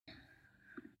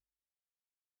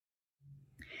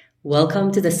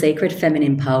Welcome to the Sacred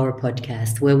Feminine Power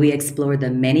podcast, where we explore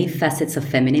the many facets of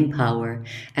feminine power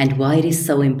and why it is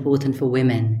so important for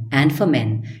women and for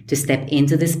men to step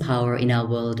into this power in our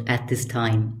world at this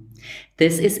time.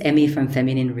 This is Emmy from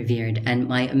Feminine Revered, and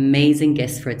my amazing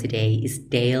guest for today is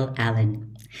Dale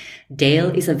Allen. Dale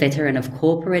is a veteran of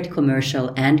corporate,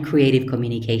 commercial, and creative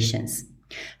communications.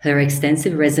 Her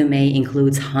extensive resume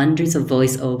includes hundreds of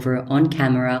voiceover,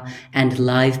 on-camera, and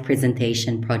live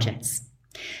presentation projects.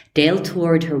 Dale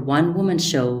toured her one-woman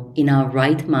show, In Our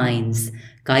Right Minds,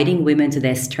 guiding women to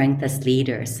their strength as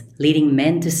leaders, leading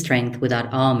men to strength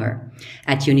without armor,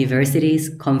 at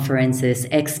universities, conferences,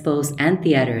 expos, and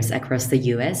theaters across the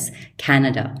US,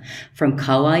 Canada, from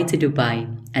Kauai to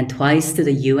Dubai, and twice to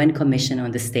the UN Commission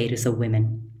on the Status of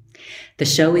Women. The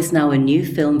show is now a new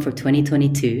film for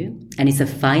 2022 and is a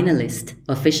finalist,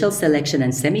 official selection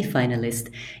and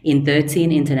semi-finalist in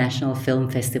 13 international film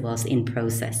festivals in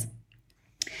process.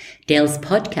 Dale's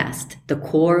podcast, The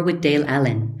Core with Dale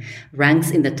Allen,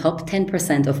 ranks in the top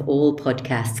 10% of all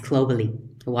podcasts globally.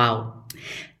 Wow.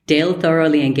 Dale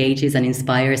thoroughly engages and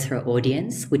inspires her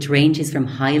audience, which ranges from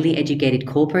highly educated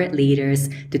corporate leaders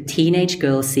to teenage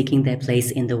girls seeking their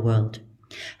place in the world.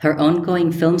 Her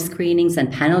ongoing film screenings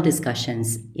and panel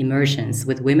discussions, immersions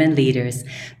with women leaders,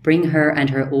 bring her and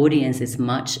her audiences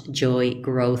much joy,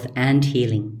 growth, and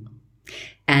healing.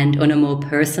 And on a more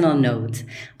personal note,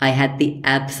 I had the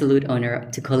absolute honor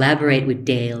to collaborate with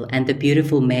Dale and the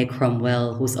beautiful Meg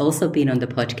Cromwell, who's also been on the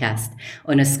podcast,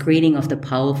 on a screening of the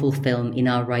powerful film In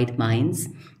Our Right Minds,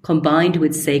 combined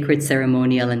with sacred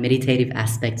ceremonial and meditative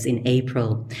aspects in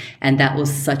April. And that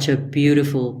was such a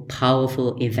beautiful,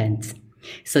 powerful event.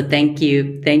 So thank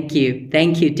you,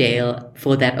 Dale,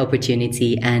 for that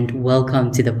opportunity, and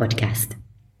welcome to the podcast.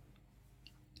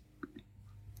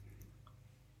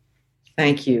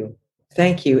 Thank you.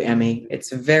 Thank you, Emmy.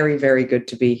 It's very, very good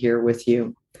to be here with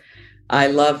you. I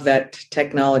love that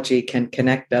technology can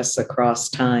connect us across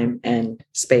time and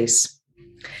space.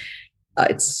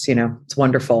 It's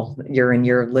wonderful. You're in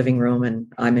your living room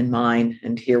and I'm in mine,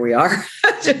 and here we are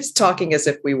just talking as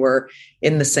if we were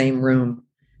in the same room.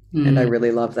 And I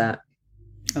really love that.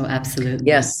 Oh, absolutely.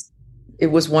 Yes. It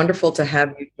was wonderful to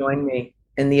have you join me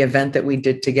in the event that we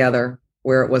did together,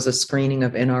 where it was a screening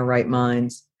of In Our Right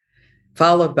Minds,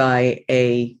 followed by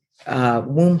a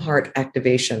womb heart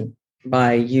activation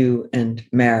by you and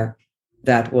Mare.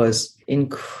 That was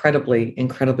incredibly,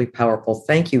 incredibly powerful.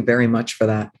 Thank you very much for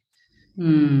that.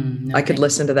 I could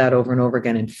listen to that over and over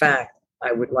again. In fact,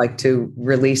 I would like to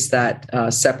release that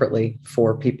separately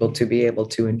for people to be able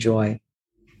to enjoy.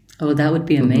 Oh, that would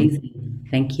be amazing.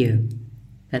 Thank you.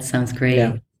 That sounds great.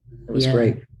 Yeah, it was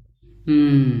great.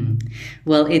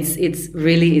 Well, it's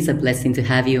really is a blessing to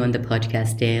have you on the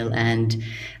podcast, Dale, and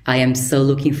I am so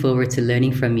looking forward to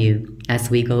learning from you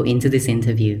as we go into this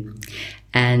interview.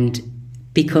 And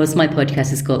because my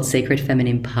podcast is called Sacred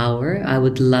Feminine Power, I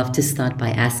would love to start by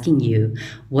asking you,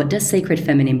 what does sacred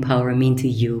feminine power mean to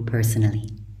you personally?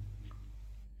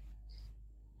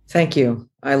 Thank you.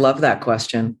 I love that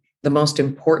question. The most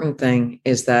important thing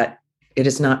is that it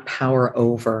is not power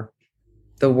over.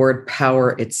 The word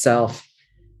power itself,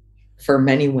 for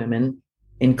many women,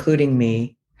 including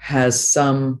me, has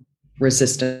some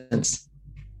resistance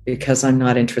because I'm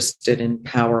not interested in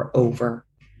power over.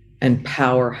 And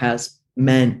power has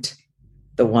meant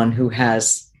the one who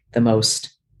has the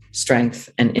most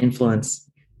strength and influence.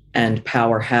 And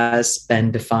power has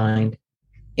been defined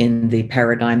in the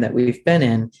paradigm that we've been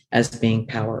in as being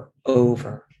power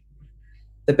over.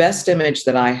 The best image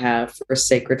that I have for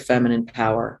sacred feminine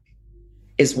power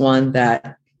is one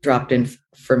that dropped in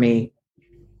for me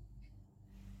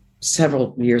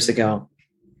several years ago.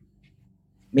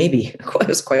 Maybe it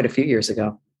was quite a few years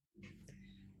ago.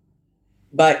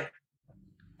 But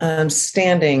I'm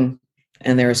standing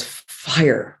and there's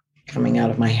fire coming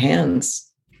out of my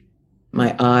hands,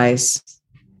 my eyes,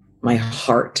 my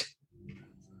heart,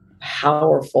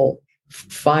 powerful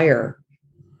fire.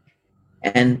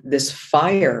 And this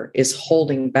fire is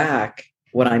holding back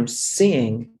what I'm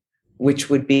seeing,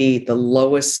 which would be the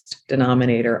lowest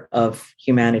denominator of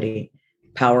humanity: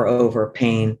 power over,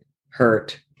 pain,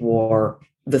 hurt, war,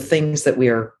 the things that we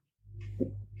are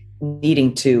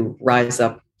needing to rise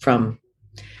up from.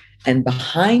 And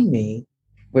behind me,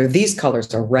 where these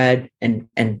colors are red and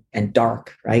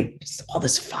dark, right? Just all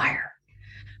this fire.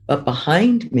 But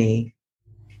behind me,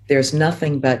 there's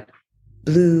nothing but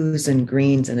blues and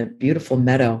greens and a beautiful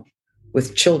meadow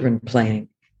with children playing,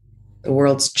 the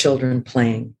world's children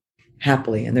playing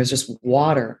happily. And there's just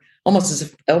water, almost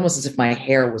as if my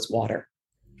hair was water.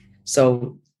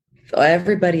 So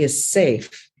everybody is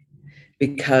safe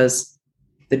because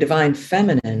The divine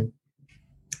feminine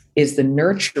is the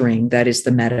nurturing, that is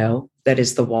the meadow, that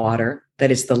is the water, that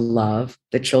is the love.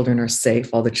 The children are safe,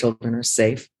 all the children are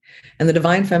safe. And the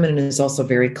divine feminine is also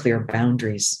very clear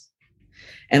boundaries.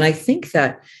 And I think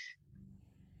that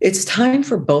it's time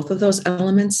for both of those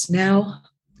elements now.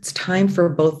 It's time for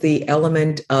both the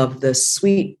element of the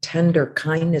sweet, tender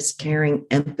kindness, caring,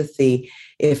 empathy.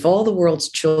 If all the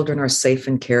world's children are safe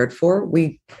and cared for,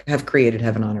 we have created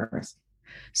heaven on earth.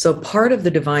 So part of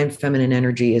the divine feminine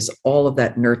energy is all of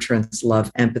that nurturance,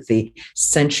 love, empathy,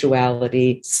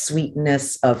 sensuality,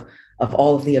 sweetness of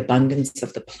all of the abundance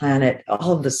of the planet,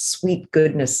 all of the sweet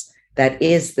goodness that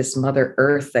is this Mother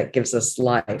Earth that gives us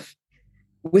life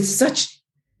with such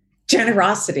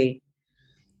generosity.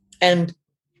 And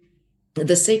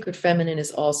the sacred feminine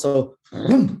is also,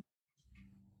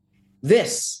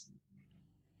 this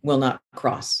will not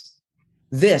cross.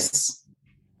 This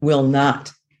will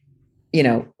not,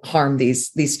 harm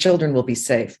these children, will be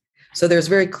safe. So there's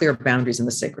very clear boundaries in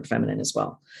the sacred feminine as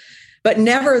well. But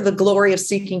never the glory of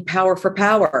seeking power for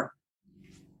power.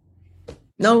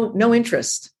 No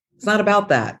interest. It's not about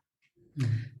that.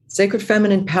 Sacred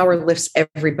feminine power lifts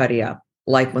everybody up.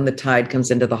 Like when the tide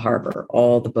comes into the harbor,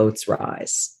 all the boats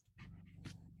rise.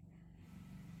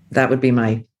 That would be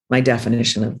my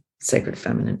definition of sacred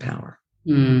feminine power.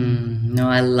 No,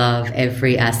 I love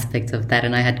every aspect of that.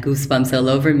 And I had goosebumps all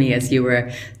over me as you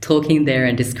were talking there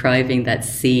and describing that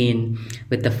scene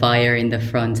with the fire in the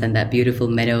front and that beautiful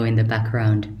meadow in the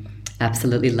background.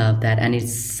 Absolutely love that. And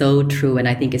it's so true. And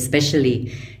I think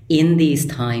especially in these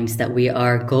times that we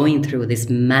are going through this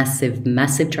massive,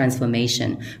 massive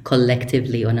transformation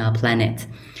collectively on our planet,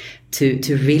 to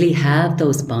really have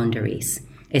those boundaries,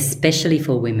 especially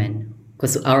for women,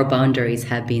 because our boundaries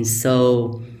have been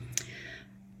so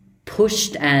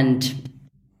pushed and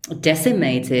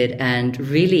decimated and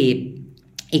really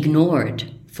ignored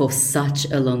for such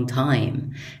a long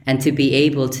time. And to be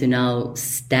able to now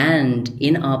stand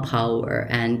in our power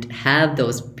and have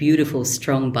those beautiful,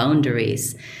 strong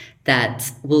boundaries that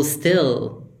will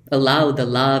still allow the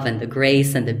love and the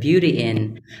grace and the beauty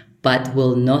in, but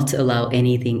will not allow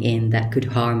anything in that could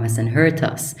harm us and hurt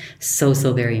us. So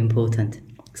very important.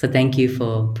 So thank you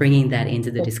for bringing that into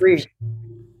the discussion.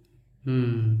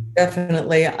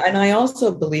 Definitely. And I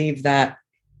also believe that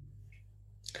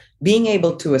being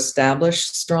able to establish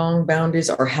strong boundaries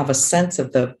or have a sense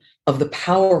of the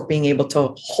power of being able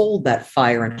to hold that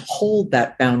fire and hold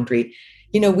that boundary.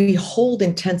 We hold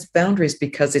intense boundaries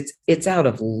because it's out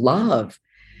of love.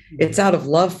 It's out of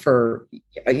love for,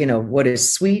 what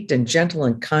is sweet and gentle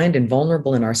and kind and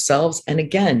vulnerable in ourselves. And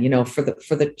again, for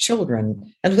the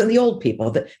children and the old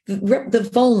people, the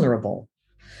vulnerable.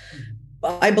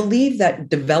 I believe that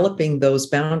developing those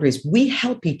boundaries, we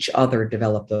help each other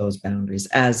develop those boundaries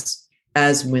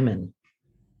as women.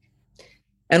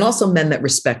 And also men that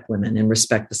respect women and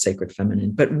respect the sacred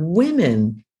feminine. But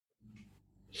women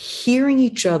hearing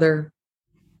each other's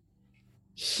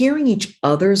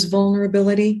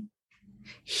vulnerability,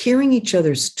 hearing each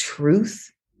other's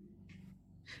truth,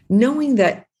 knowing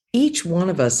that each one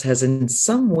of us has in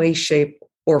some way, shape,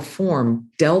 or form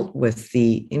dealt with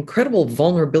the incredible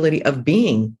vulnerability of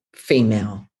being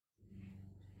female.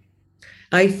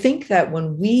 I think that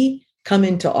when we come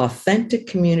into authentic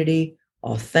community,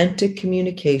 authentic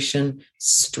communication,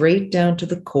 straight down to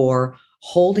the core,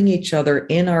 holding each other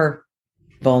in our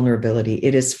vulnerability,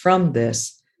 it is from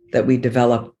this that we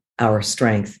develop our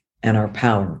strength and our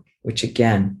power, which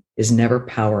again is never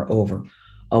power over.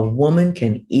 A woman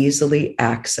can easily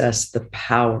access the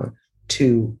power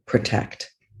to protect.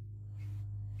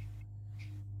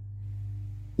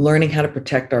 Learning how to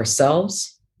protect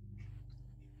ourselves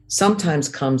sometimes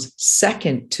comes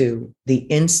second to the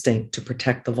instinct to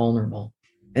protect the vulnerable.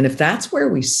 And if that's where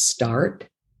we start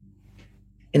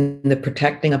in the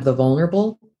protecting of the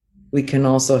vulnerable, we can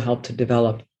also help to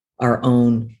develop our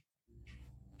own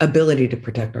ability to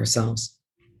protect ourselves.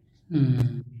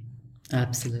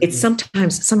 Absolutely. It's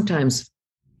sometimes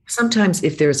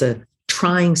if there's a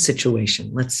trying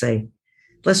situation,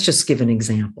 let's just give an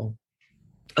example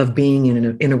of being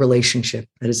in a relationship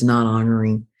that is not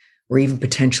honoring or even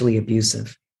potentially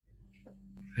abusive,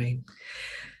 right?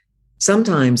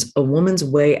 Sometimes a woman's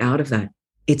way out of that,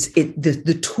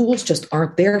 the tools just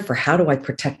aren't there for how do I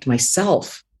protect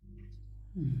myself?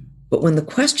 But when the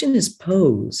question is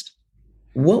posed,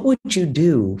 what would you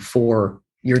do for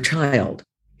your child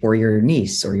or your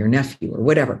niece or your nephew or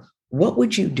whatever? What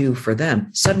would you do for them?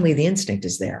 Suddenly the instinct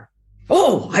is there.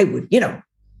 Oh, I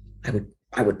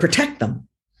would protect them.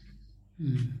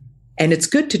 And it's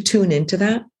good to tune into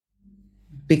that,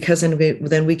 because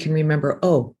then we can remember,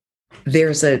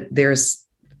 there's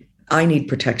I need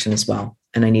protection as well.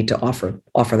 And I need to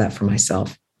offer that for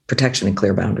myself, protection and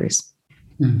clear boundaries.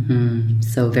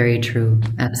 So very true.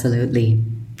 Absolutely.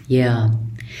 Yeah.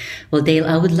 Well, Dale,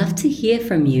 I would love to hear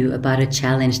from you about a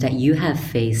challenge that you have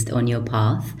faced on your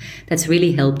path that's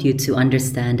really helped you to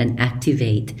understand and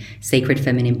activate sacred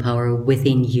feminine power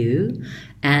within you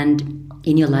and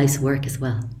in your life's work as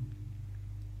well.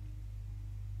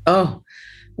 Oh,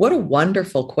 what a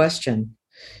wonderful question.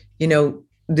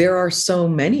 There are so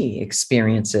many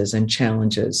experiences and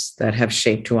challenges that have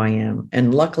shaped who I am.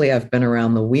 And luckily, I've been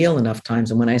around the wheel enough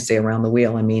times. And when I say around the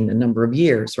wheel, I mean a number of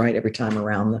years, right? Every time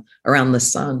around the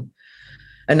sun,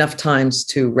 enough times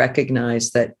to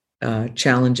recognize that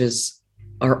challenges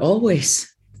are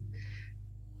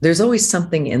there's always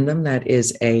something in them that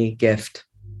is a gift.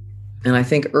 And I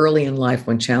think early in life,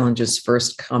 when challenges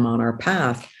first come on our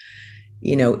path,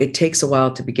 it takes a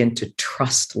while to begin to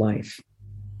trust life.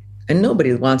 And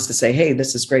nobody wants to say, hey,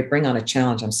 this is great. Bring on a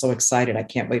challenge. I'm so excited. I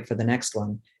can't wait for the next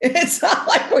one. It's not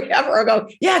like we ever go,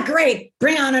 yeah, great.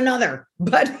 Bring on another.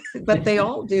 But they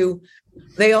all do.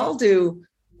 They all do,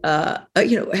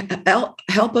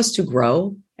 help us to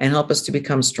grow and help us to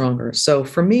become stronger. So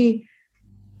for me,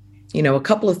 a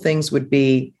couple of things would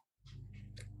be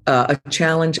a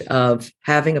challenge of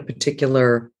having a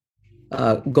particular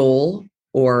goal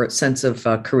or sense of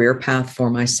career path for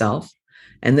myself.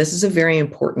 And this is a very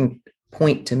important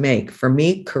point to make. For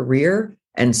me, career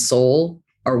and soul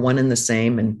are one and the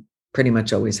same and pretty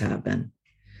much always have been.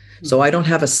 So I don't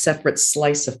have a separate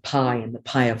slice of pie in the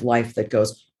pie of life that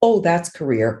goes, oh, that's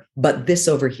career, but this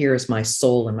over here is my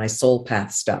soul and my soul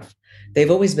path stuff. They've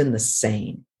always been the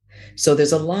same. So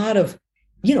there's a lot of,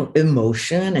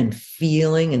 emotion and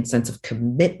feeling and sense of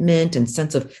commitment and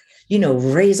sense of,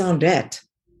 raison d'etre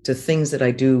to things that I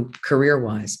do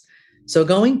career-wise. So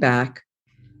going back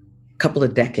couple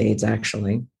of decades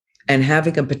actually, and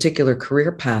having a particular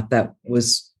career path that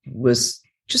was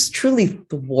just truly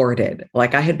thwarted.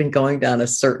 Like I had been going down a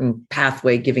certain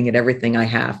pathway, giving it everything I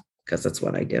have, because that's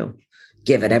what I do.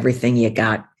 Give it everything you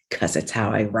got, because it's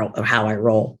how I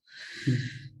roll. Mm-hmm.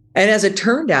 And as it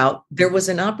turned out, there was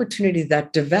an opportunity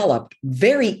that developed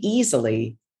very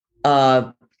easily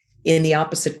in the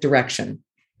opposite direction,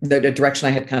 the direction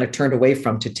I had kind of turned away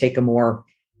from to take a more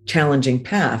challenging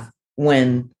path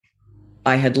when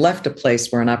I had left a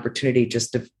place where an opportunity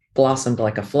just blossomed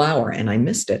like a flower and I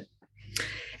missed it.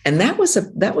 And that was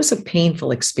a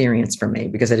painful experience for me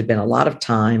because it had been a lot of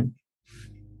time,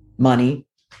 money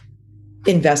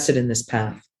invested in this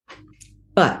path.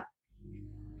 But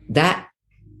that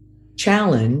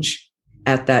challenge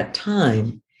at that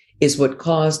time is what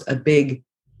caused a big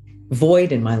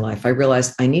void in my life. I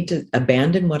realized I need to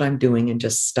abandon what I'm doing and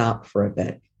just stop for a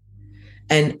bit.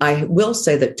 And I will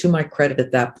say that to my credit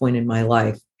at that point in my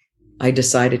life, I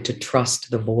decided to trust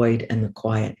the void and the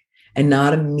quiet and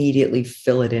not immediately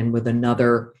fill it in with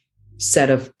another set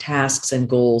of tasks and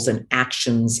goals and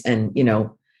actions. And,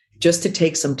 just to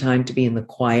take some time to be in the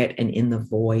quiet and in the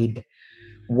void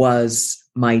was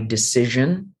my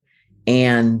decision.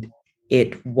 And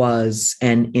it was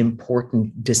an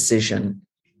important decision,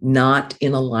 not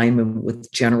in alignment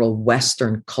with general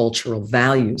Western cultural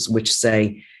values, which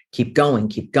say, keep going,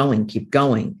 keep going, keep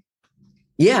going.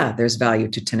 Yeah, there's value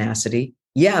to tenacity.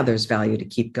 Yeah, there's value to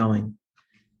keep going.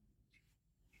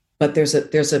 But there's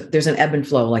an ebb and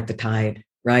flow like the tide,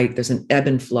 right? There's an ebb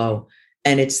and flow.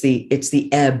 And it's the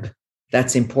ebb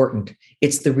that's important.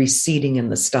 It's the receding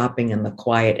and the stopping and the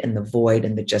quiet and the void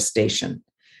and the gestation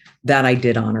that I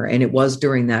did honor. And it was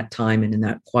during that time and in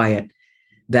that quiet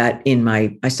that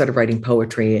I started writing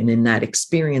poetry. And in that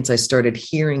experience, I started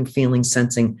hearing, feeling,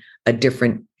 sensing a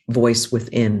different voice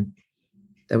within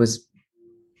that was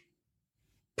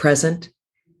present,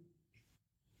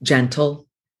 gentle,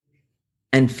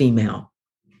 and female.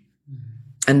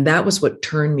 And that was what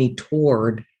turned me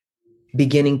toward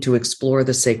beginning to explore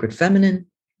the sacred feminine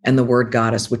and the word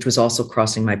goddess, which was also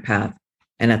crossing my path.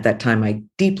 And at that time, I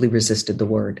deeply resisted the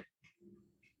word.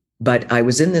 But I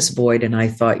was in this void and I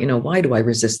thought, why do I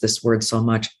resist this word so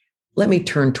much? Let me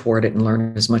turn toward it and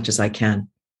learn as much as I can.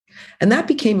 And that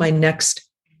became my next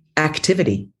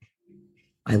activity.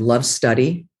 I love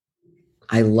study.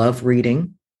 I love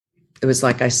reading. It was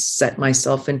like I set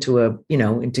myself into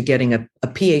getting a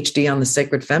PhD on the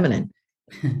sacred feminine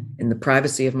in the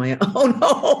privacy of my own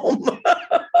home.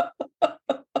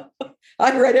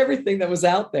 I read everything that was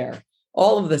out there.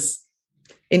 All of this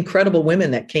incredible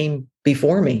women that came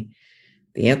before me,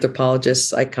 the anthropologists,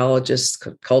 psychologists,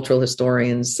 cultural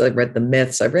historians. I read the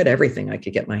myths. I read everything I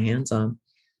could get my hands on,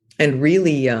 and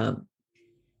really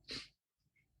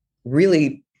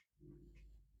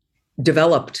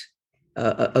developed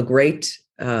a great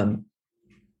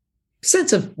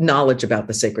sense of knowledge about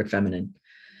the sacred feminine,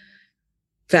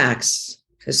 facts,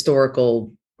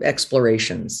 historical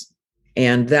explorations.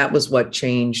 And that was what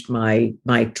changed my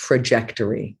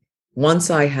trajectory. Once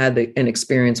I had an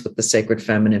experience with the sacred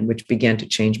feminine, which began to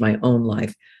change my own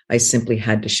life, I simply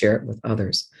had to share it with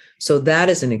others. So that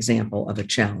is an example of a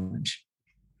challenge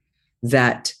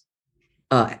that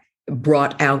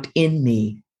brought out in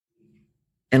me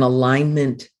an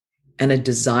alignment and a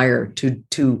desire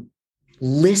to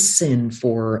listen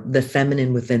for the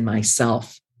feminine within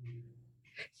myself,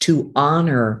 to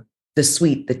honor the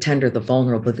sweet, the tender, the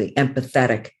vulnerable, the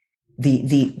empathetic,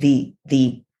 the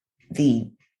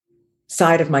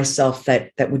side of myself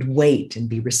that would wait and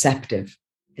be receptive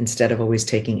instead of always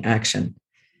taking action.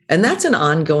 And that's an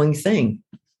ongoing thing.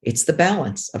 It's the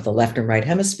balance of the left and right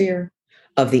hemisphere,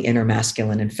 of the inner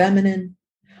masculine and feminine,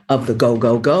 of the go,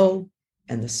 go, go,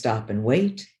 and the stop and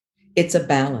wait. It's a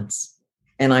balance.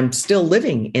 And I'm still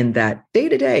living in that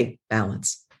day-to-day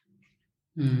balance,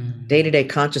 day-to-day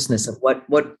consciousness of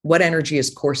what energy is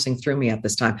coursing through me at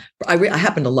this time. I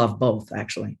happen to love both,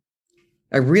 actually.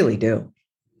 I really do.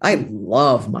 I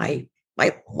love my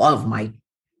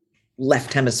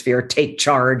left hemisphere, take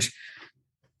charge,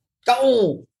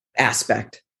 go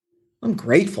aspect. I'm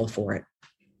grateful for it.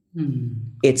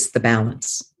 It's the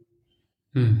balance.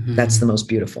 That's the most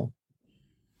beautiful.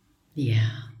 Yeah.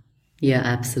 Yeah,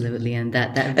 absolutely. And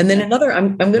that and then another,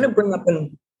 I'm going to bring up,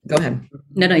 and go ahead.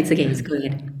 No, it's okay. Just go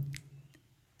ahead.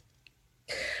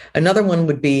 Another one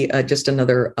would be just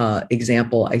another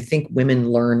example. I think women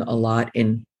learn a lot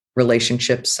in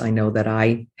relationships. I know that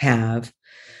I have.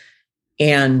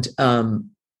 And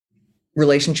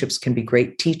relationships can be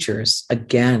great teachers,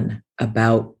 again,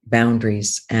 about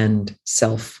boundaries and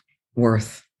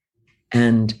self-worth.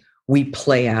 And we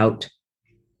play out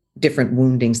different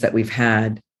woundings that we've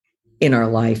had in our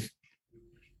life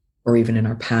or even in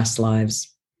our past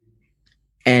lives.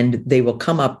 And they will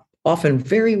come up often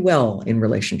very well in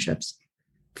relationships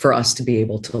for us to be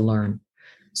able to learn.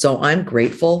 So I'm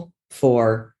grateful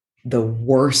for the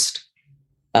worst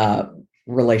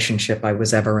relationship I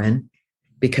was ever in,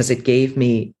 because it gave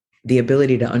me the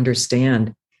ability to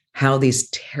understand how these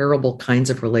terrible kinds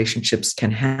of relationships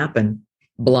can happen,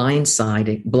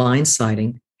 blindsiding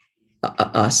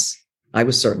us. I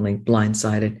was certainly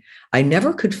blindsided. I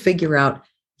never could figure out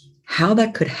how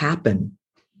that could happen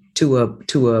to a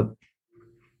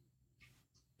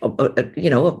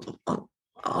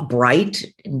bright,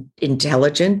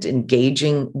 intelligent,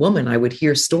 engaging woman. I would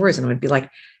hear stories and I would be like,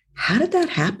 how did that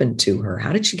happen to her?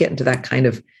 How did she get into that kind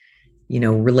of,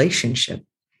 relationship?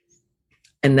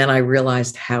 And then I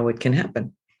realized how it can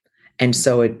happen. And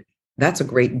so that's a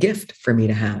great gift for me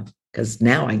to have, because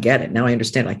now I get it. Now I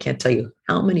understand. I can't tell you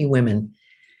how many women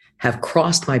have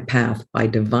crossed my path by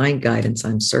divine guidance,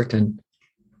 I'm certain,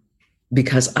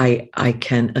 because I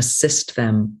can assist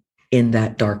them in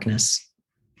that darkness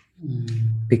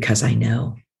because I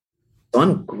know. So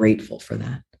I'm grateful for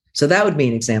that. So that would be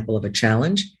an example of a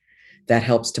challenge that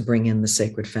helps to bring in the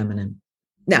sacred feminine.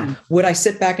 Now, would I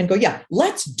sit back and go, yeah,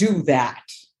 let's do that?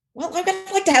 Well, I'd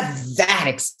like to have that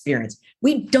experience.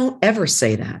 We don't ever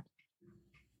say that,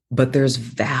 but there's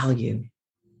value.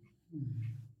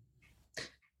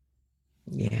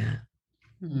 Yeah.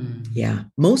 Yeah.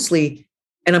 Mostly,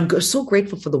 and I'm so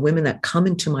grateful for the women that come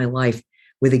into my life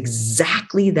with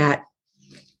exactly that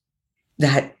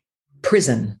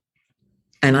prison.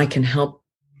 And I can help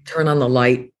turn on the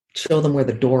light, show them where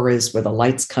the door is, where the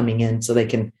light's coming in, so they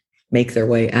can make their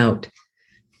way out.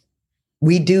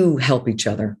 We do help each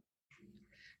other.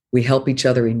 We help each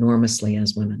other enormously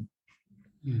as women.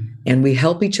 And we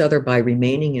help each other by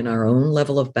remaining in our own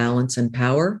level of balance and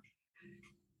power.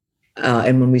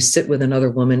 And when we sit with another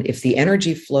woman, if the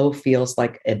energy flow feels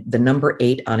like the number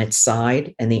 8 on its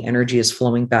side and the energy is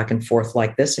flowing back and forth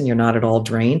like this, and you're not at all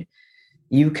drained,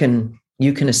 you can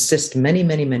assist many,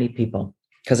 many, many people,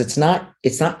 because it's not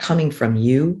coming from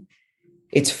you.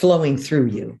 It's flowing through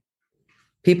you.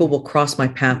 People will cross my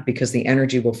path because the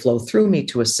energy will flow through me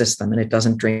to assist them, and it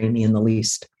doesn't drain me in the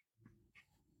least.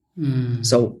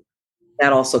 So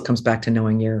that also comes back to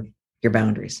knowing your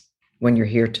boundaries. When you're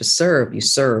here to serve, you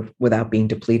serve without being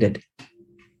depleted.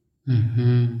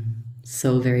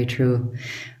 So very true.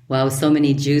 Wow, so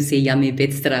many juicy, yummy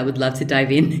bits that I would love to dive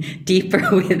in deeper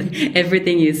with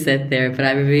everything you said there. But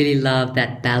I really love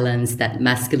that balance, that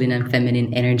masculine and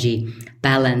feminine energy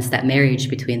balance, that marriage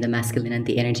between the masculine and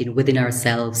the energy within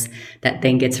ourselves that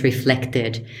then gets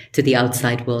reflected to the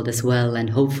outside world as well. And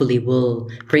hopefully will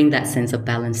bring that sense of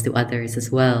balance to others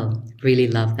as well. Really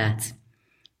love that.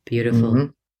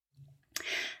 Beautiful.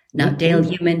 Now, Dale,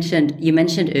 you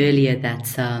mentioned earlier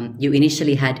that you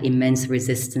initially had immense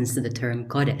resistance to the term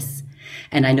goddess.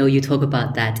 And I know you talk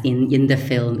about that in the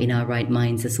film In Our Right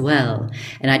Minds as well.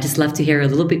 And I'd just love to hear a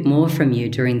little bit more from you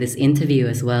during this interview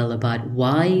as well about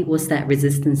why was that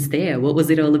resistance there? What was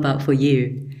it all about for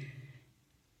you?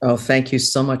 Oh, thank you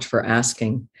so much for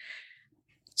asking.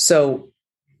 So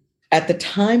at the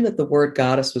time that the word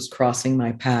goddess was crossing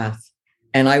my path,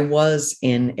 and I was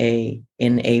in a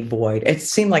void. It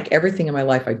seemed like everything in my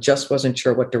life, I just wasn't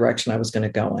sure what direction I was going to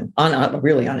go in,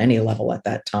 really on any level at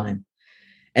that time.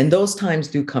 And those times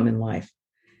do come in life.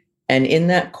 And in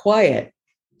that quiet,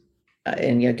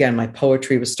 and again, my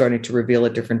poetry was starting to reveal a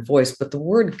different voice, but the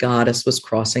word goddess was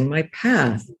crossing my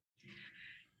path.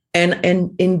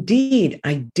 And indeed,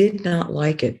 I did not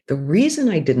like it. The reason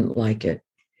I didn't like it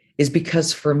is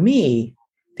because for me,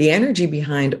 the energy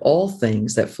behind all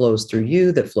things that flows through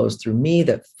you, that flows through me,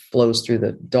 that flows through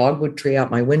the dogwood tree out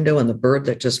my window and the bird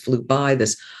that just flew by,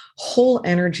 this whole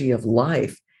energy of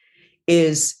life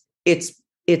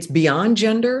it's beyond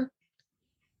gender,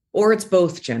 or it's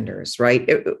both genders, right?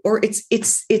 Or it's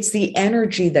the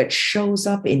energy that shows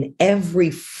up in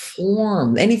every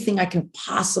form, anything I can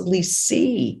possibly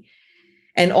see,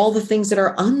 and all the things that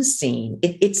are unseen.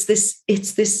 It's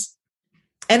this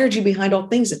energy behind all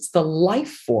things. It's the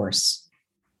life force.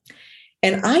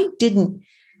 And I didn't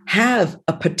have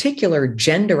a particular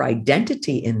gender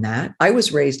identity in that. I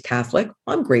was raised Catholic.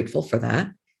 I'm grateful for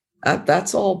that.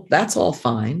 That's all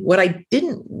fine. What I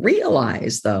didn't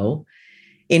realize, though,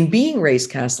 in being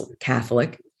raised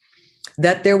Catholic,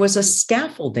 that there was a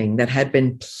scaffolding that had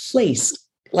been placed,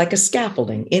 like a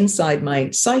scaffolding, inside my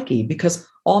psyche, because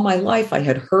all my life I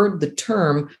had heard the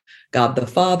term God the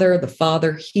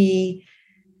Father, He,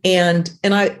 and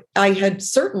I had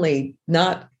certainly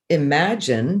not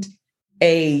imagined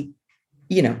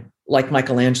like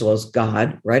Michelangelo's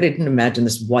God, right? I didn't imagine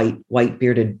this white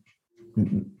bearded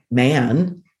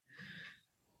man,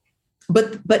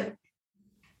 but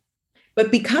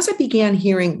because I began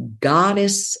hearing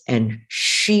goddess and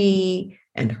she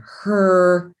and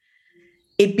her,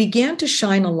 it began to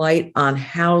shine a light on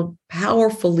how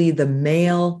powerfully the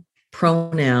male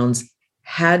pronouns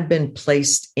had been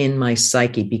placed in my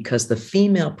psyche, because the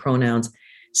female pronouns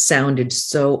sounded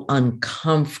so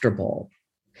uncomfortable.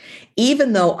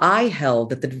 Even though I held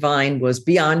that the divine was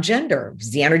beyond gender, it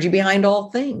was the energy behind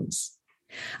all things.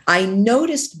 I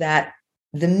noticed that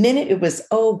the minute it was,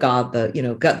 oh God,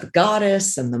 the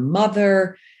goddess and the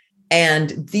mother,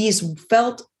 and these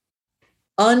felt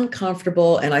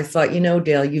uncomfortable. And I thought,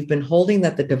 Dale, you've been holding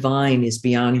that the divine is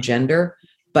beyond gender,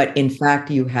 but in fact,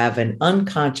 you have an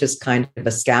unconscious kind of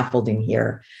a scaffolding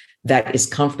here that is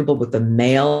comfortable with the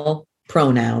male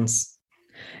pronouns.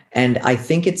 And I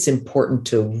think it's important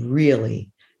to really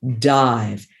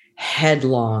dive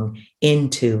headlong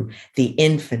into the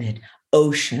infinite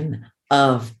ocean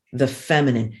of the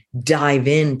feminine, dive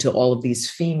into all of these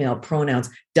female pronouns,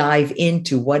 dive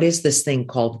into what is this thing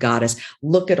called goddess.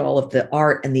 Look at all of the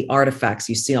art and the artifacts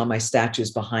you see on my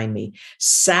statues behind me.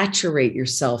 Saturate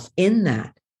yourself in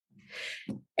that.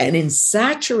 And in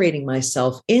saturating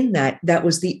myself in that, that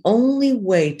was the only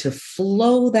way to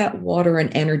flow that water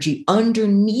and energy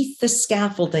underneath the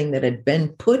scaffolding that had been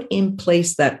put in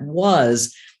place, that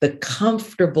was the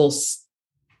comfortable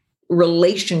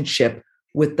relationship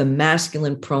with the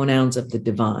masculine pronouns of the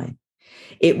divine.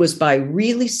 It was by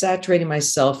really saturating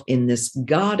myself in this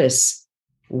goddess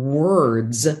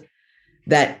words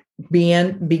that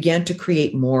began to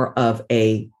create more of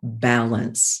a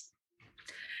balance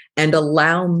and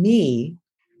allow me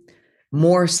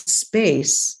more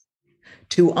space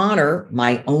to honor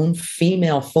my own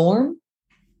female form.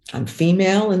 I'm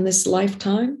female in this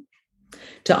lifetime.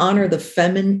 To honor the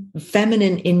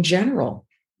feminine in general.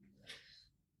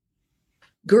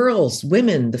 Girls,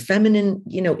 women, the feminine,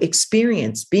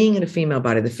 experience, being in a female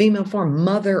body, the female form,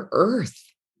 Mother Earth.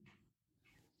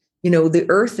 The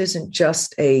earth isn't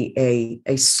just a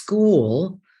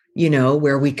school,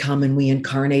 where we come and we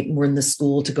incarnate and we're in the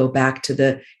school to go back to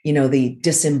the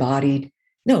disembodied.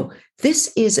 No,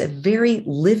 this is a very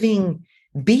living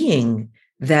being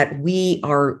that we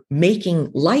are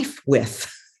making life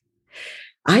with.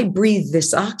 I breathe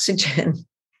this oxygen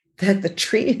that the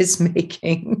tree is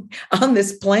making on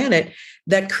this planet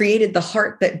that created the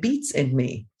heart that beats in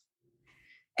me.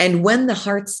 And when the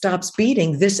heart stops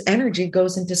beating, this energy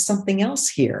goes into something else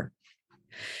here.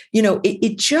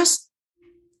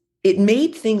 It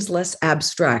made things less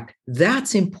abstract.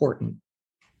 That's important.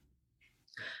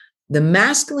 The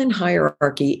masculine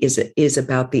hierarchy is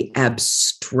about the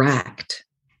abstract.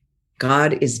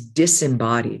 God is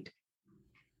disembodied.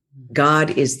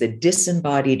 God is the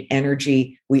disembodied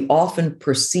energy. We often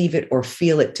perceive it or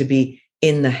feel it to be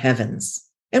in the heavens.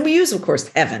 And we use, of course,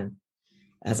 heaven,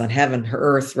 as on heaven,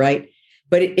 earth, right?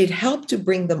 But it helped to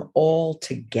bring them all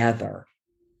together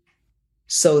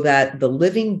so that the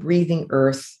living, breathing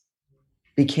earth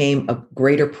became a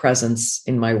greater presence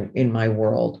in my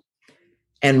world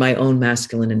and my own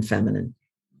masculine and feminine.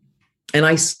 And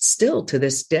I still, to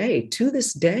this day,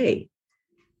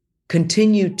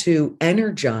 continue to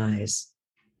energize,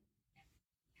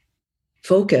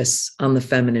 focus on the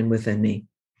feminine within me.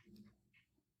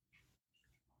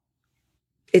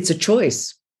 It's a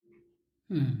choice.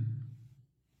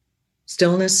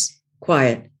 Stillness,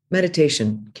 quiet,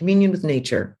 meditation, communion with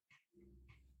nature,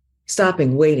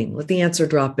 stopping, waiting, let the answer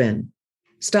drop in,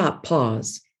 stop,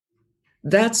 pause.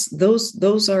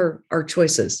 Those are our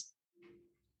choices.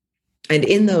 And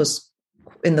in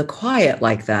the quiet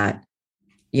like that,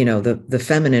 the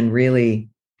feminine really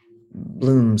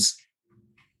blooms.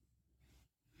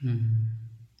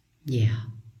 Yeah.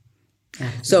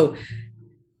 So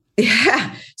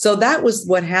that was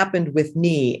what happened with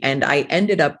me. And I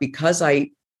ended up, because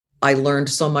I learned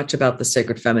so much about the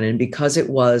sacred feminine, because it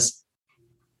was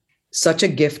such a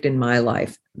gift in my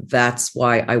life. That's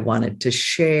why I wanted to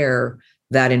share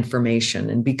that information.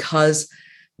 And because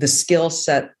the skill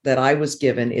set that I was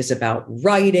given is about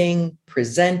writing,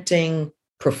 presenting,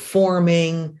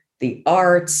 performing, the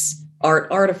arts,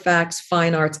 artifacts,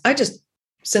 fine arts, I just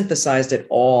synthesized it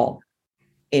all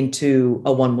into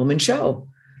a one-woman show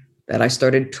that I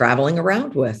started traveling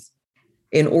around with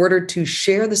in order to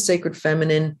share the sacred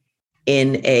feminine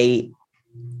in a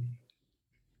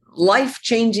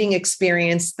life-changing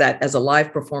experience that as a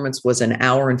live performance was an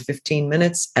hour and 15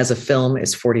 minutes, as a film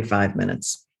is 45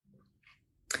 minutes.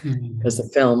 Because the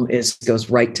film goes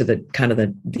right to the kind of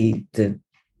the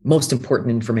most important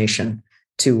information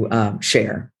to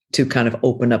share, to kind of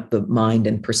open up the mind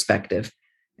and perspective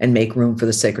and make room for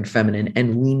the sacred feminine.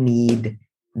 And we need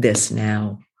this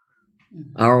now.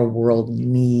 Our world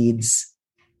needs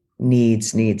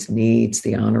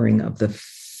the honoring of the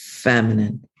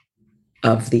feminine,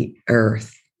 of the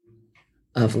earth,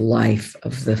 of life,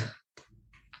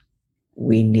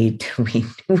 we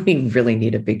really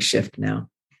need a big shift now.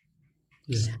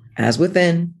 Yeah. As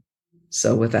within,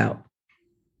 so without.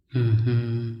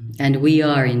 And we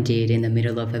are indeed in the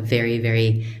middle of a very,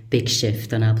 very big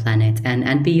shift on our planet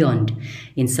and beyond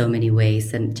in so many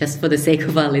ways. And just for the sake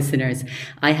of our listeners,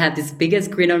 I have this biggest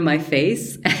grin on my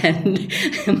face and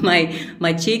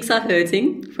my cheeks are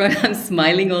hurting. I'm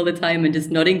smiling all the time and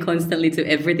just nodding constantly to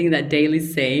everything that Dale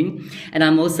is saying. And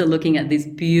I'm also looking at these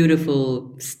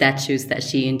beautiful statues that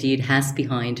she indeed has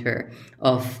behind her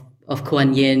of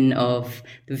Kuan Yin, of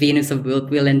the Venus of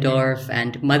Willendorf,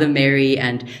 and Mother Mary,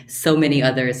 and so many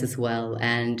others as well.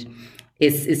 And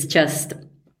it's just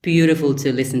beautiful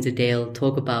to listen to Dale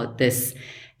talk about this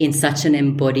in such an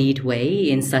embodied way,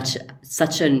 in such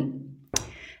an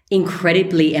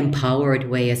incredibly empowered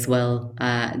way as well.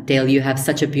 Dale, you have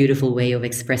such a beautiful way of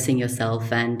expressing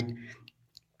yourself, and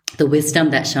the wisdom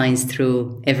that shines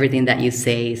through everything that you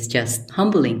say is just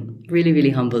humbling, really,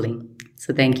 really humbling.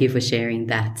 So thank you for sharing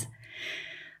that.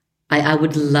 I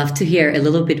would love to hear a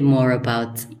little bit more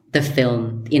about the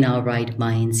film In Our Right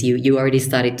Minds. You already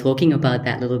started talking about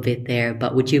that a little bit there,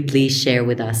 but would you please share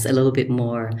with us a little bit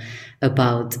more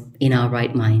about In Our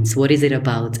Right Minds? What is it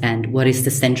about, and what is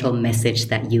the central message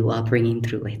that you are bringing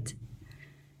through it?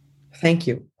 Thank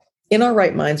you. In Our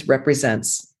Right Minds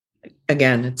represents,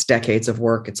 again, it's decades of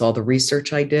work. It's all the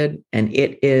research I did, and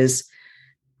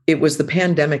it was the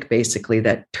pandemic basically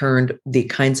that turned the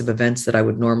kinds of events that I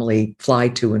would normally fly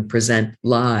to and present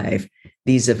live.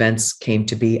 These events came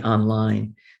to be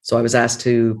online. So I was asked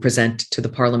to present to the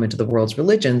Parliament of the World's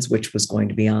Religions, which was going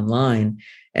to be online.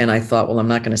 And I thought, well, I'm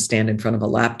not going to stand in front of a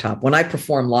laptop. When I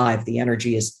perform live, the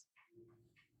energy is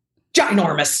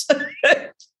ginormous,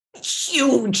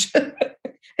 huge.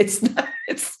 It's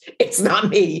not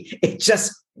me. It's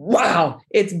just, wow,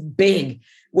 it's big.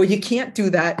 Well, you can't do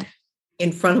that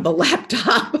in front of a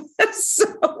laptop.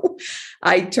 So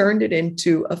I turned it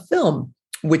into a film,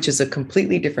 which is a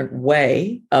completely different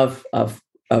way of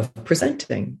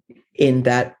presenting in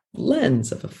that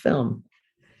lens of a film.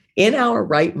 In Our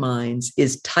Right Minds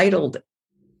is titled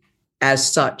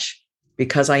as such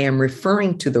because I am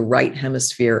referring to the right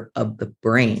hemisphere of the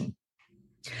brain.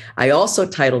 I also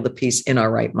titled the piece In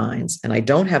Our Right Minds, and I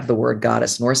don't have the word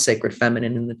goddess nor sacred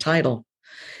feminine in the title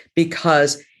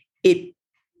because it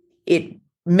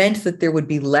meant that there would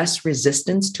be less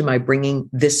resistance to my bringing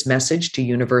this message to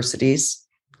universities,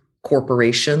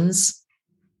 corporations,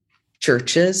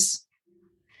 churches,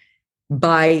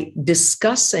 by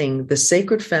discussing the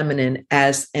sacred feminine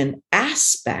as an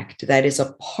aspect that is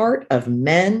a part of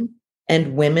men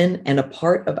and women and a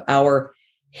part of our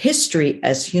history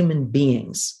as human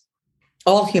beings.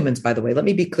 All humans, by the way, let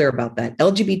me be clear about that.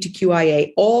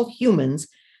 LGBTQIA, all humans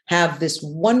have this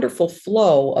wonderful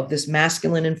flow of this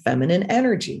masculine and feminine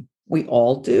energy. We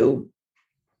all do.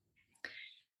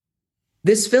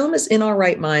 This film is in our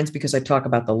right minds because I talk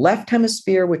about the left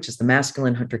hemisphere, which is the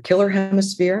masculine hunter-killer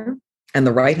hemisphere, and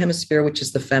the right hemisphere, which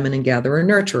is the feminine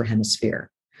gatherer-nurturer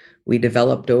hemisphere. We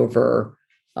developed over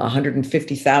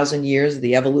 150,000 years,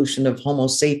 the evolution of Homo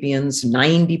sapiens.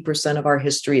 90% of our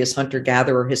history is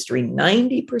hunter-gatherer history,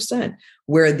 90%,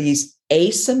 where these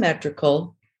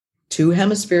asymmetrical two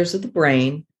hemispheres of the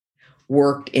brain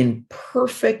work in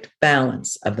perfect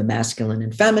balance of the masculine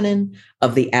and feminine,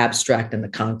 of the abstract and the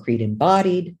concrete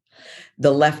embodied.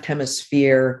 The left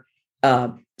hemisphere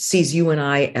sees you and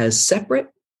I as separate.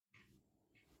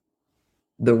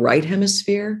 The right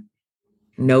hemisphere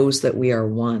knows that we are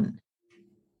one.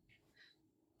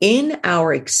 In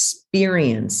our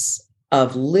experience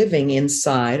of living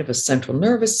inside of a central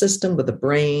nervous system with a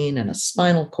brain and a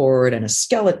spinal cord and a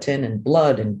skeleton and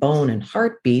blood and bone and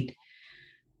heartbeat,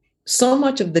 so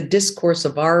much of the discourse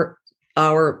of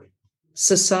our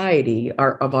society,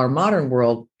 of our modern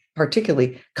world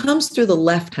particularly, comes through the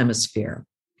left hemisphere.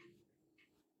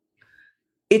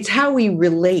 It's how we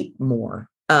relate more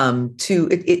to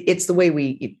it. It's the way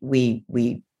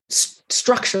we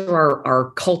structure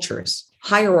our cultures,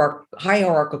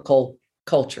 hierarchical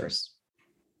cultures.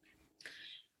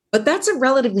 But that's a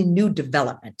relatively new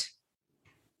development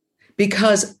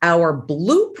because our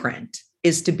blueprint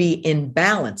is to be in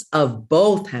balance of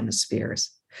both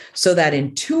hemispheres so that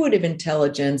intuitive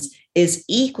intelligence is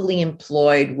equally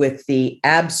employed with the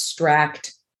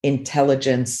abstract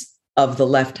intelligence of the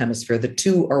left hemisphere. The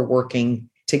two are working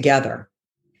together.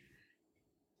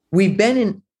 We've been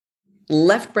in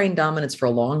left brain dominance for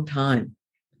a long time,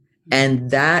 and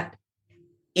that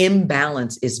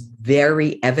imbalance is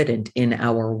very evident in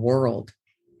our world.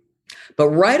 But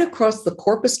right across the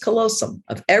corpus callosum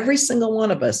of every single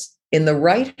one of us in the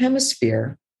right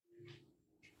hemisphere,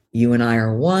 you and I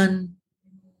are one.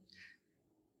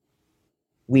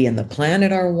 We and the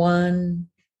planet are one.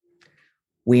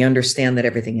 We understand that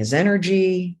everything is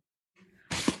energy.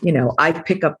 You know, I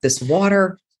pick up this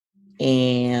water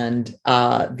and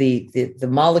the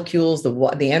molecules,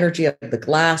 the energy of the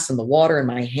glass and the water in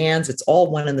my hands, it's all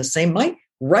one and the same. My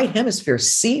right hemisphere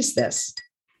sees this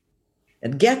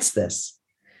and gets this.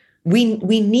 We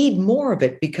need more of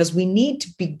it because we need to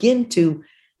begin to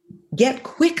get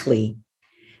quickly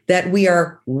that we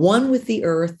are one with the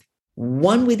earth,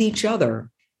 one with each other.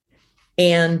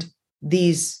 And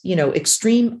these,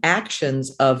 extreme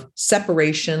actions of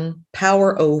separation,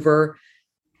 power over,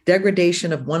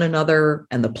 degradation of one another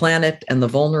and the planet and the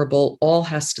vulnerable all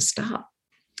has to stop.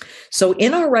 So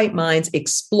In Our Right Minds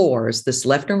explores this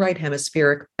left and right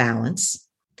hemispheric balance.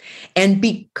 And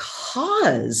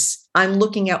because I'm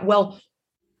looking at, well,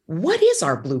 what is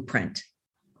our blueprint?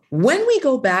 When we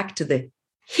go back to the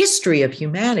history of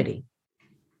humanity,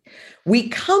 we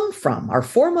come from our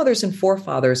foremothers and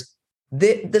forefathers,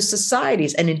 the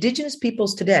societies and indigenous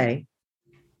peoples today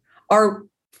are,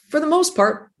 for the most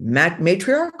part,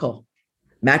 matriarchal,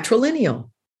 matrilineal.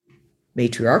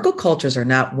 Matriarchal cultures are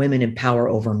not women in power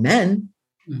over men.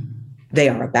 Mm-hmm. They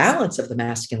are a balance of the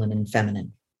masculine and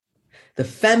feminine. The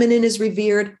feminine is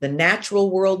revered. The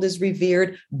natural world is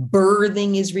revered.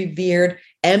 Birthing is revered.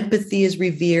 Empathy is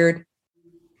revered.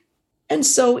 And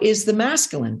so is the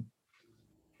masculine.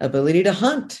 Ability to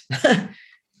hunt,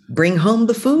 bring home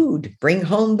the food, bring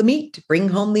home the meat, bring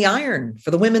home the iron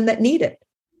for the women that need it.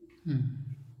 Mm-hmm.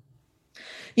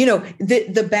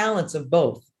 The balance of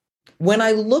both. When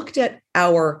I looked at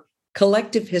our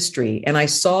collective history and I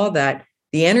saw that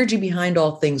the energy behind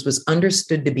all things was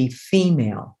understood to be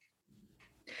female,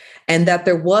 and that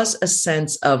there was a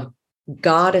sense of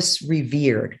goddess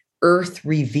revered, earth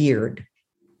revered,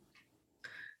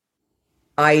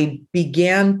 I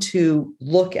began to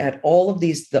look at all of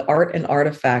the art and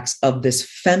artifacts of this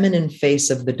feminine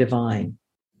face of the divine.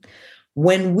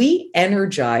 When we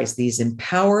energize these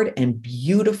empowered and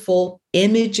beautiful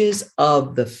images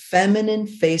of the feminine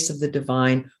face of the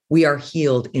divine, we are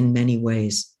healed in many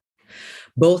ways.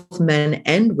 Both men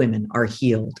and women are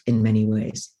healed in many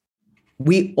ways.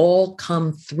 We all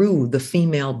come through the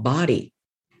female body.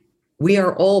 We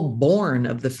are all born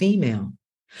of the female.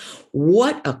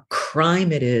 What a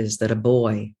crime it is that a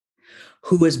boy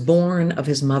who is born of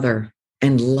his mother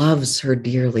and loves her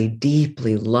dearly,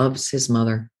 deeply loves his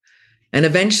mother, and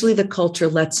eventually the culture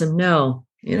lets him know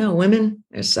women,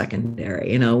 they're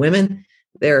secondary, women,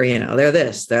 they're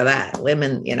this, they're that,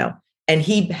 women, and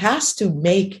he has to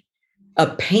make a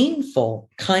painful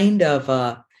kind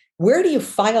of, where do you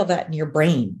file that in your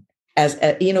brain?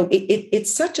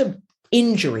 It's such an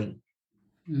injury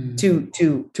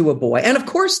to a boy, and of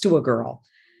course to a girl,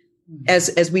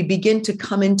 as we begin to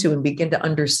come into and begin to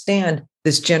understand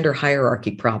this gender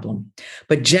hierarchy problem.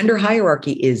 But gender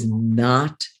hierarchy is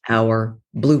not our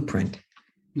blueprint.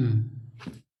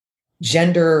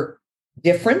 Gender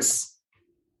difference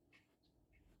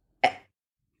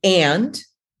and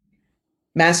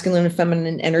masculine and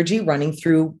feminine energy running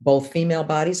through both female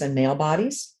bodies and male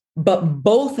bodies, but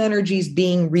both energies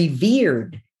being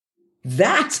revered.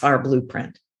 That's our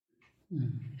blueprint,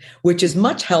 which is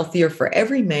much healthier for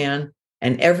every man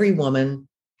and every woman,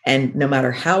 and no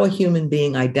matter how a human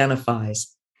being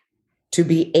identifies, to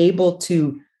be able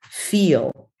to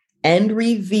feel and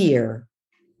revere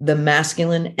the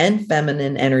masculine and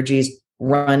feminine energies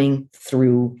running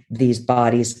through these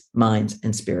bodies, minds,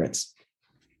 and spirits.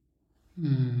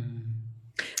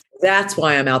 That's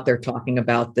why I'm out there talking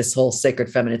about this whole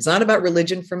sacred feminine. It's not about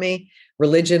religion for me.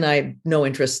 Religion, I have no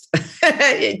interest.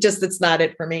 It's not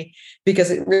it for me,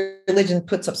 because religion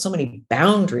puts up so many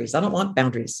boundaries. I don't want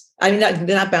boundaries. I mean,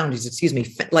 not boundaries, excuse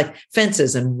me, like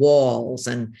fences and walls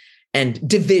and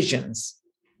divisions.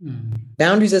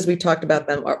 Boundaries, as we talked about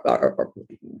them, are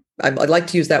I'd like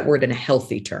to use that word in a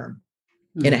healthy term,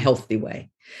 in a healthy way.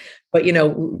 But,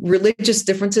 religious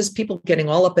differences, people getting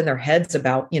all up in their heads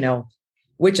about,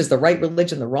 which is the right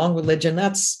religion, the wrong religion.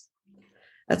 That's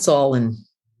all. And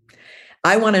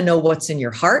I want to know what's in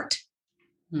your heart.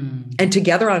 And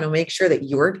together I want to make sure that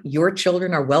your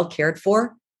children are well cared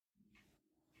for,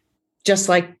 just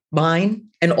like mine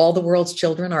and all the world's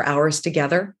children are ours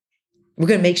together. We're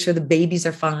going to make sure the babies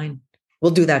are fine.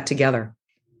 We'll do that together.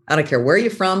 I don't care where you're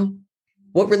from,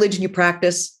 what religion you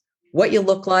practice, what you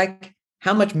look like,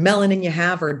 how much melanin you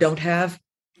have or don't have.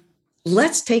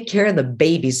 Let's take care of the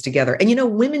babies together. And,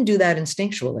 women do that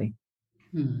instinctually.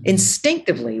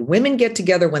 Instinctively, women get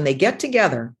together. When they get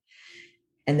together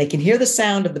and they can hear the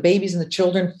sound of the babies and the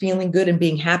children feeling good and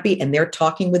being happy, and they're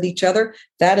talking with each other,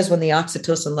 that is when the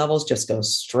oxytocin levels just go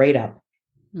straight up.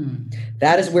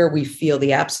 That is where we feel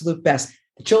the absolute best.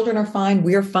 The children are fine.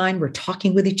 We're fine. We're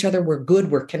talking with each other. We're good.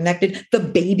 We're connected. The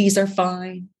babies are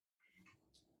fine.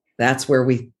 That's where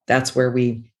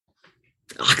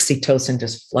oxytocin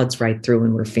just floods right through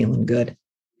and we're feeling good.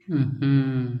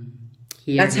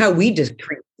 That's how we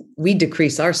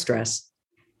decrease our stress.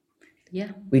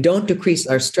 Yeah. We don't decrease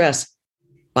our stress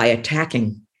by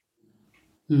attacking.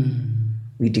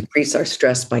 We decrease our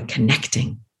stress by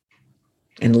connecting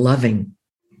and loving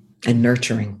and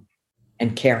nurturing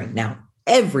and caring. Now,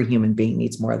 every human being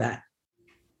needs more of that,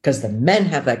 because the men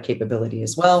have that capability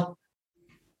as well.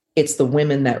 It's the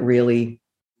women that really,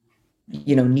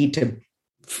 need to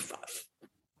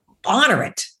honor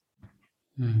it.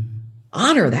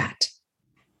 Honor that.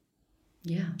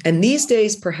 Yeah. And these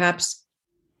days, perhaps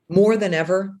more than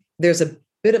ever, there's a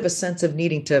bit of a sense of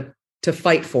needing to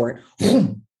fight for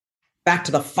it. Back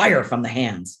to the fire from the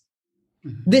hands.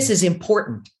 This is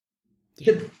important.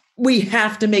 Yeah. We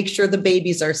have to make sure the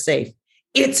babies are safe.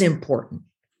 It's important.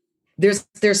 There's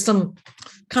some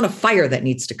kind of fire that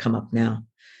needs to come up now,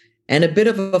 and a bit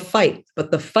of a fight.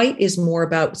 But the fight is more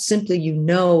about simply,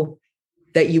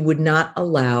 that you would not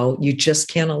allow, you just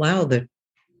can't allow the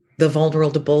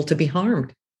vulnerable to be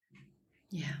harmed.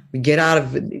 Yeah. We get out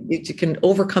of it. You can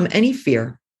overcome any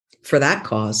fear for that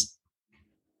cause.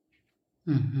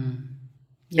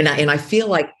 Yeah. And I feel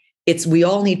like we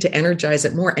all need to energize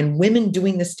it more. And women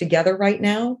doing this together right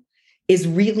now is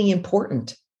really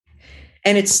important.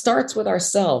 And it starts with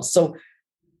ourselves. So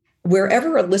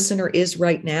wherever a listener is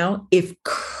right now, if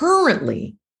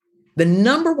currently the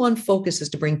number one focus is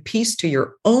to bring peace to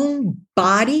your own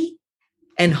body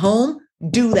and home,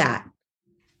 do that.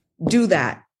 Do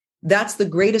that. That's the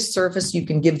greatest service you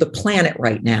can give the planet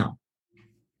right now.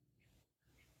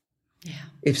 Yeah.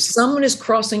 If someone is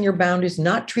crossing your boundaries,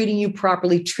 not treating you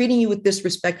properly, treating you with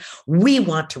disrespect, we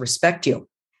want to respect you.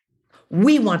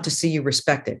 We want to see you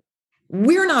respected.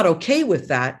 We're not okay with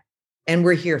that, and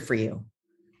we're here for you.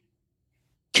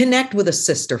 Connect with a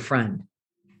sister friend.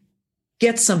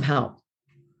 Get some help.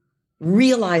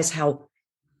 Realize how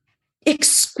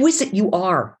exquisite you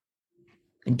are,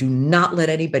 and do not let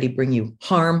anybody bring you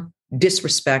harm,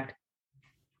 disrespect,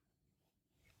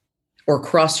 or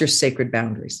cross your sacred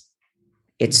boundaries.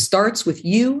 It starts with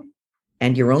you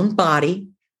and your own body,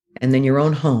 and then your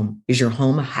own home. Is your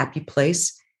home a happy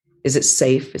place? Is it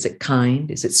safe? Is it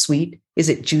kind? Is it sweet? Is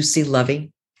it juicy,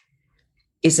 loving?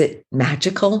 Is it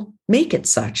magical? Make it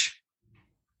such.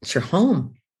 It's your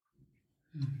home.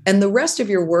 And the rest of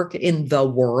your work in the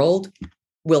world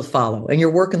will follow. And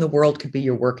your work in the world could be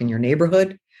your work in your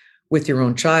neighborhood, with your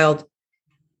own child,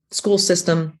 school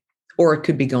system, or it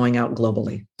could be going out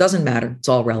globally. Doesn't matter. It's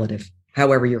all relative,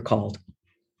 however you're called.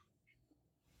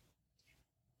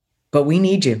 But we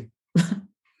need you.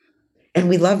 And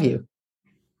we love you.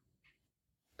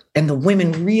 And the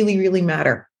women really, really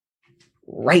matter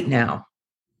right now,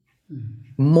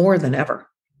 more than ever.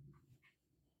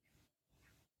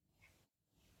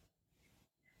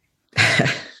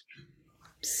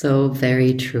 So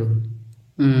very true.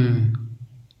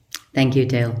 Thank you,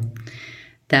 Dale.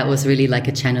 That was really like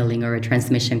a channeling or a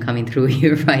transmission coming through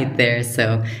you right there.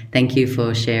 So thank you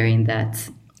for sharing that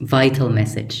vital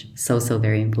message. So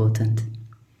very important.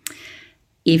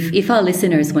 If our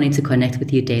listeners wanted to connect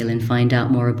with you, Dale, and find out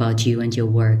more about you and your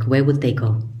work, where would they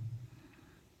go?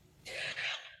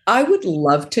 I would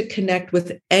love to connect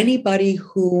with anybody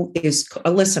who is,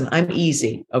 listen, I'm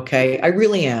easy, okay? I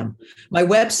really am. My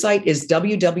website is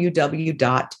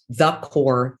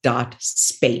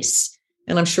www.thecore.space.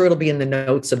 And I'm sure it'll be in the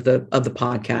notes of the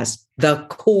podcast,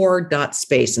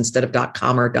 thecore.space instead of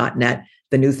 .com or .net.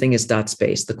 The new thing is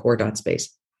 .space, thecore.space.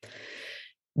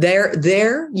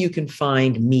 There you can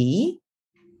find me.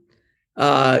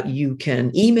 You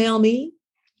can email me.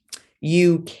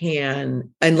 You can,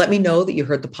 and let me know that you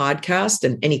heard the podcast,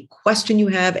 and any question you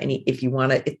have, if you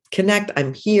want to connect,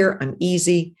 I'm here. I'm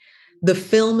easy. The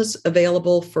film is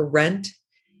available for rent.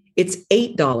 It's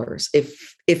 $8.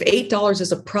 If $8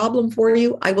 is a problem for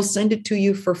you, I will send it to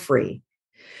you for free.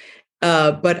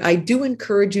 But I do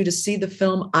encourage you to see the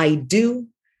film. I do.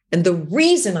 And the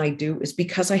reason I do is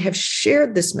because I have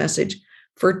shared this message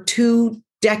for 2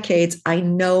 decades. I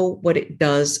know what it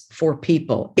does for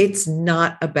people. It's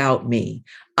not about me.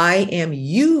 I am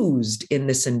used in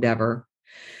this endeavor.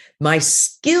 My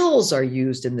skills are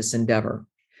used in this endeavor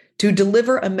to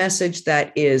deliver a message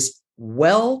that is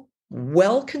well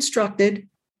constructed,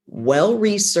 well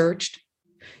researched.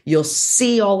 You'll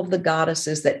see all of the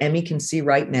goddesses that Emmy can see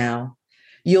right now.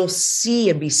 You'll see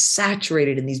and be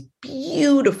saturated in these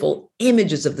beautiful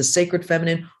images of the sacred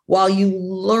feminine while you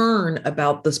learn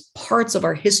about the parts of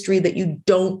our history that you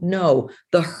don't know,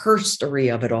 the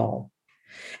herstory of it all,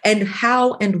 and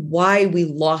how and why we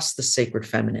lost the sacred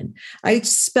feminine. I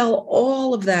spell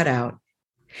all of that out,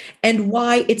 and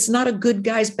why it's not a good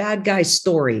guys, bad guys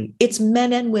story. It's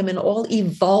men and women all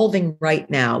evolving right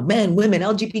now. Men, women,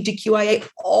 LGBTQIA,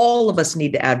 all of us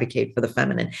need to advocate for the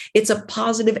feminine. It's a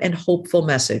positive and hopeful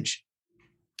message.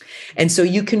 And so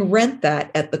you can rent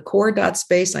that at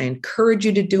thecore.space. I encourage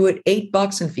you to do it.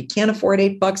 $8. And if you can't afford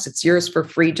 $8, it's yours for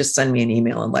free. Just send me an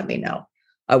email and let me know.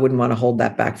 I wouldn't want to hold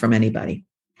that back from anybody.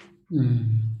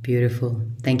 Beautiful.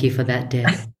 Thank you for that, Dale.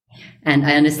 And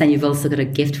I understand you've also got a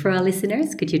gift for our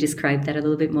listeners. Could you describe that a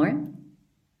little bit more?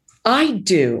 I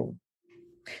do.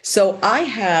 So I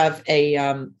have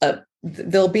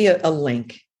there'll be a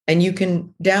link, and you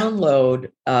can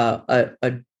download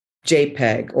a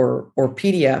JPEG or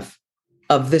PDF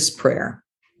of this prayer,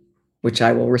 which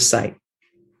I will recite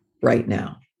right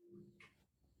now.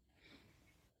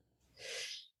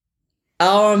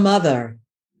 Our Mother,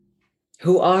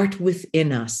 who art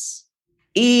within us,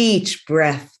 each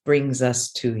breath brings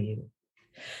us to you.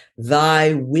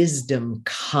 Thy wisdom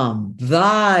come,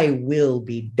 thy will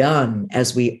be done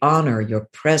as we honor your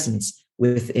presence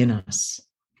within us.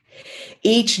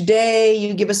 Each day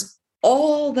you give us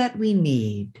all that we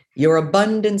need. Your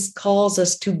abundance calls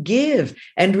us to give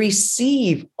and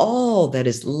receive all that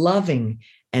is loving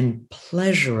and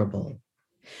pleasurable.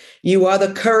 You are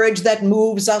the courage that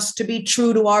moves us to be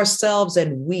true to ourselves,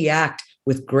 and we act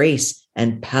with grace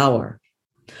and power.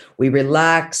 We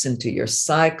relax into your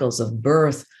cycles of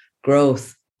birth,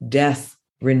 growth, death,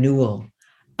 renewal.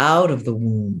 Out of the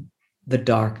womb, the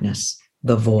darkness,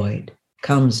 the void,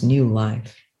 comes new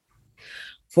life.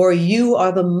 For you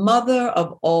are the mother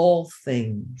of all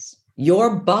things.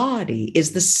 Your body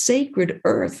is the sacred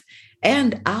earth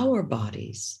and our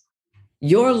bodies.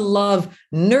 Your love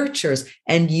nurtures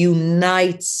and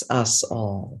unites us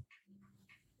all,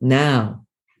 now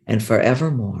and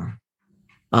forevermore.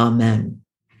 Amen.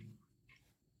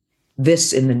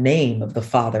 This in the name of the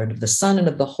Father and of the Son and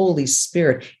of the Holy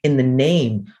Spirit, in the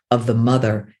name of the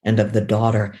Mother and of the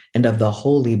Daughter and of the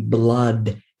Holy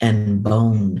Blood and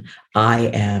Bone.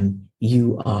 I am,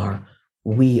 you are,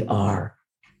 we are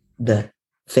the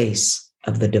face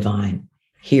of the divine,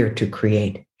 here to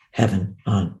create heaven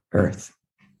on earth.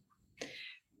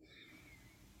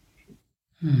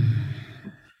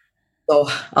 So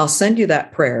I'll send you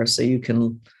that prayer so you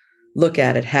can look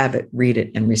at it, have it, read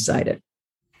it, and recite it.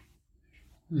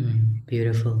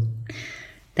 Beautiful.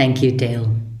 Thank you,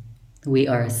 Dale. We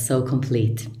are so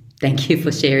complete. Thank you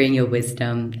for sharing your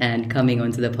wisdom and coming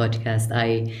onto the podcast.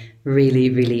 I really,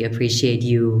 really appreciate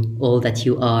you, all that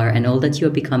you are, and all that you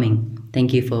are becoming.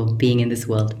 Thank you for being in this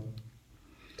world.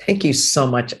 Thank you so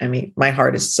much, Emmy. My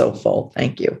heart is so full.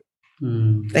 Thank you.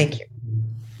 Thank you.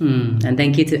 And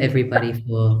thank you to everybody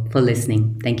for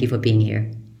listening. Thank you for being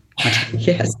here.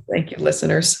 Yes, thank you,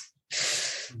 listeners.